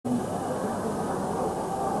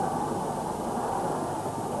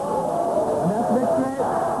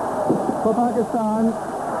for Pakistan.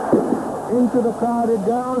 Into the crowd it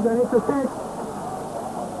goes, and it's a six.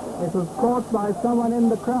 It was caught by someone in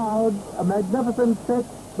the crowd. A magnificent six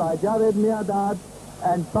by Javed Miadad,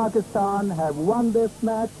 and Pakistan have won this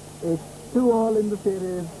match. It's 2-all in the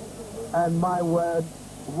series, and my word,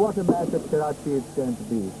 what a match at Karachi it's going to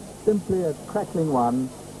be. Simply a crackling one,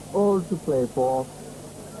 all to play for,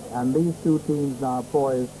 and these two teams now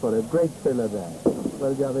poised for a great thriller there.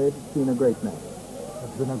 Well, Javed, it's been a great match.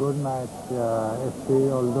 It's been a good match, SC,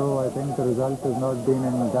 although I think the result has not been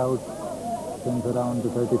in doubt since around the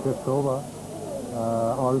 35th over.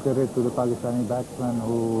 All credit to the Pakistani batsmen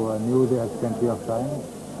who knew they had plenty of time,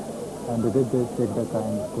 and they did take their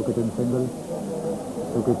time, took it in single,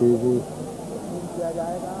 took it easy.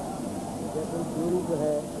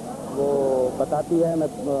 वो बताती है, मैं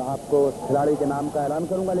आपको खिलाड़ी के नाम का ऐलान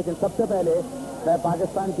करूंगा, लेकिन सबसे पहले मैं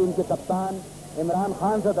पाकिस्तान टीम के कप्तान इमरान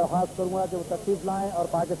खान से दरख्वास्त करूंगा कि वो तशरीफ लाएं और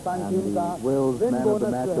पाकिस्तान टीम का विन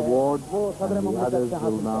बोनस जो है वो सदर मुमलिकत से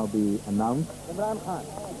हासिल करें। इमरान खान।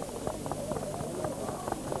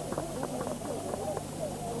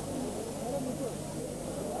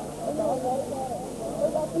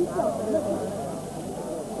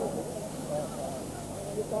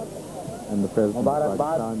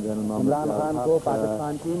 मुबारकबाद इमरान खान को,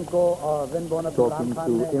 पाकिस्तान टीम को, और win bonus talking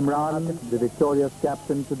to Imran, the victorious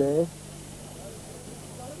captain today.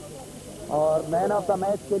 और मैन ऑफ द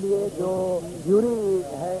मैच के लिए जो ज्यूरी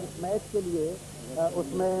है इस मैच के लिए,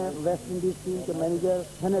 उसमें वेस्ट इंडीज टीम के manager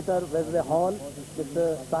senator Wesley hall,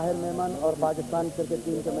 mister Sahir Memon, और पाकिस्तान क्रिकेट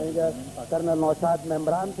टीम के मैनेजर कर्नल नौशाद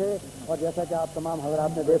मेम्बरान थे। और जैसा कि आप तमाम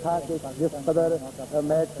हजरात ने देखा कि जिस कदर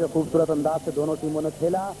मैच खूबसूरत अंदाज से दोनों टीमों ने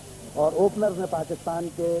खेला, और ओपनर्स ने पाकिस्तान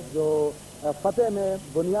के जो फतेह में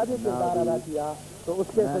बुनियादी किरदार अदा किया, तो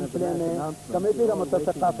उसके सिलसिले में कमेटी का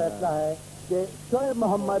मुतफ़िक़ा फैसला है कि Shoaib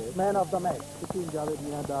Mohammad man of the match,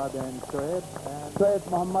 Shoaib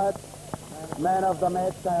Mohammad man of the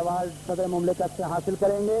match का अवार्ड सदर मुमलिकत से हासिल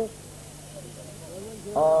करेंगे।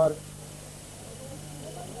 और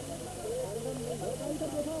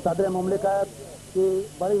सदर मुमलिकत की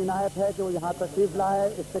बड़ी इनायत है कि वो यहाँ तशरीफ लाए,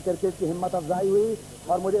 इससे क्रिकेट की हिम्मत अफजाई हुई।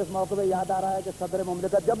 और मुझे इस मौके पे याद आ रहा है कि सदर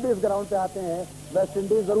मुमलिकत जब भी इस ग्राउंड पे आते हैं वेस्ट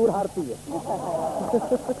इंडीज जरूर हारती है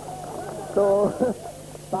तो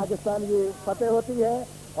पाकिस्तान की फतेह होती है।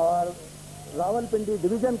 और रावलपिंडी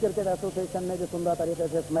डिवीजन क्रिकेट एसोसिएशन ने जो सुंदर तरीके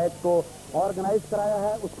से इस मैच को ऑर्गेनाइज कराया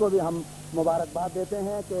है, उसको भी हम मुबारकबाद देते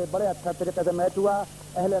हैं कि बड़े अच्छा तरीके से मैच हुआ।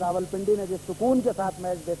 अहले रावलपिंडी ने जिस सुकून के साथ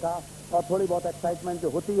मैच देखा, और थोड़ी बहुत एक्साइटमेंट जो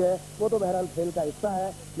होती है वो तो बहरहाल खेल का हिस्सा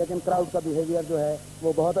है, लेकिन क्राउड का बिहेवियर जो है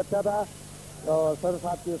वो बहुत अच्छा था। और सर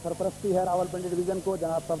साहब की सरपरस्ती है रावलपिंडी डिवीजन को,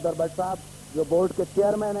 जनाब सफदर भट्ट साहब जो बोर्ड के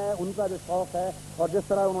चेयरमैन हैं, उनका जो शौक है, और जिस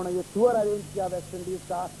तरह उन्होंने ये टूर अरेंज किया वेस्ट इंडीज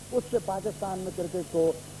का, उससे पाकिस्तान में क्रिकेट को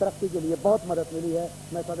तरक्की के लिए बहुत मदद मिली है।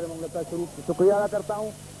 मैं सदर मुमलिकत का शुक्रिया अदा करता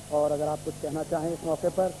हूँ। और अगर आप कुछ कहना चाहें इस मौके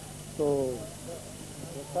पर तो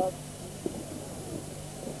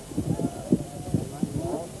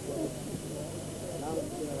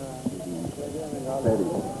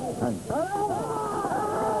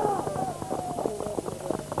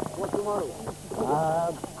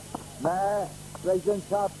मैं प्रेसिडेंट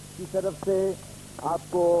साहब की तरफ से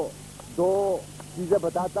आपको दो चीजें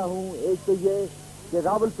बताता हूँ। एक तो ये कि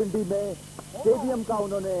रावलपिंडी में स्टेडियम का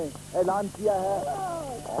उन्होंने ऐलान किया है,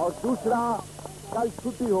 और दूसरा कल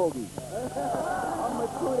छुट्टी होगी।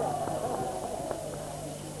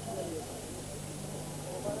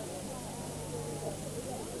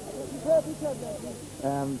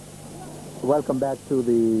 And welcome back to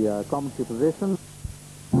the commentary position.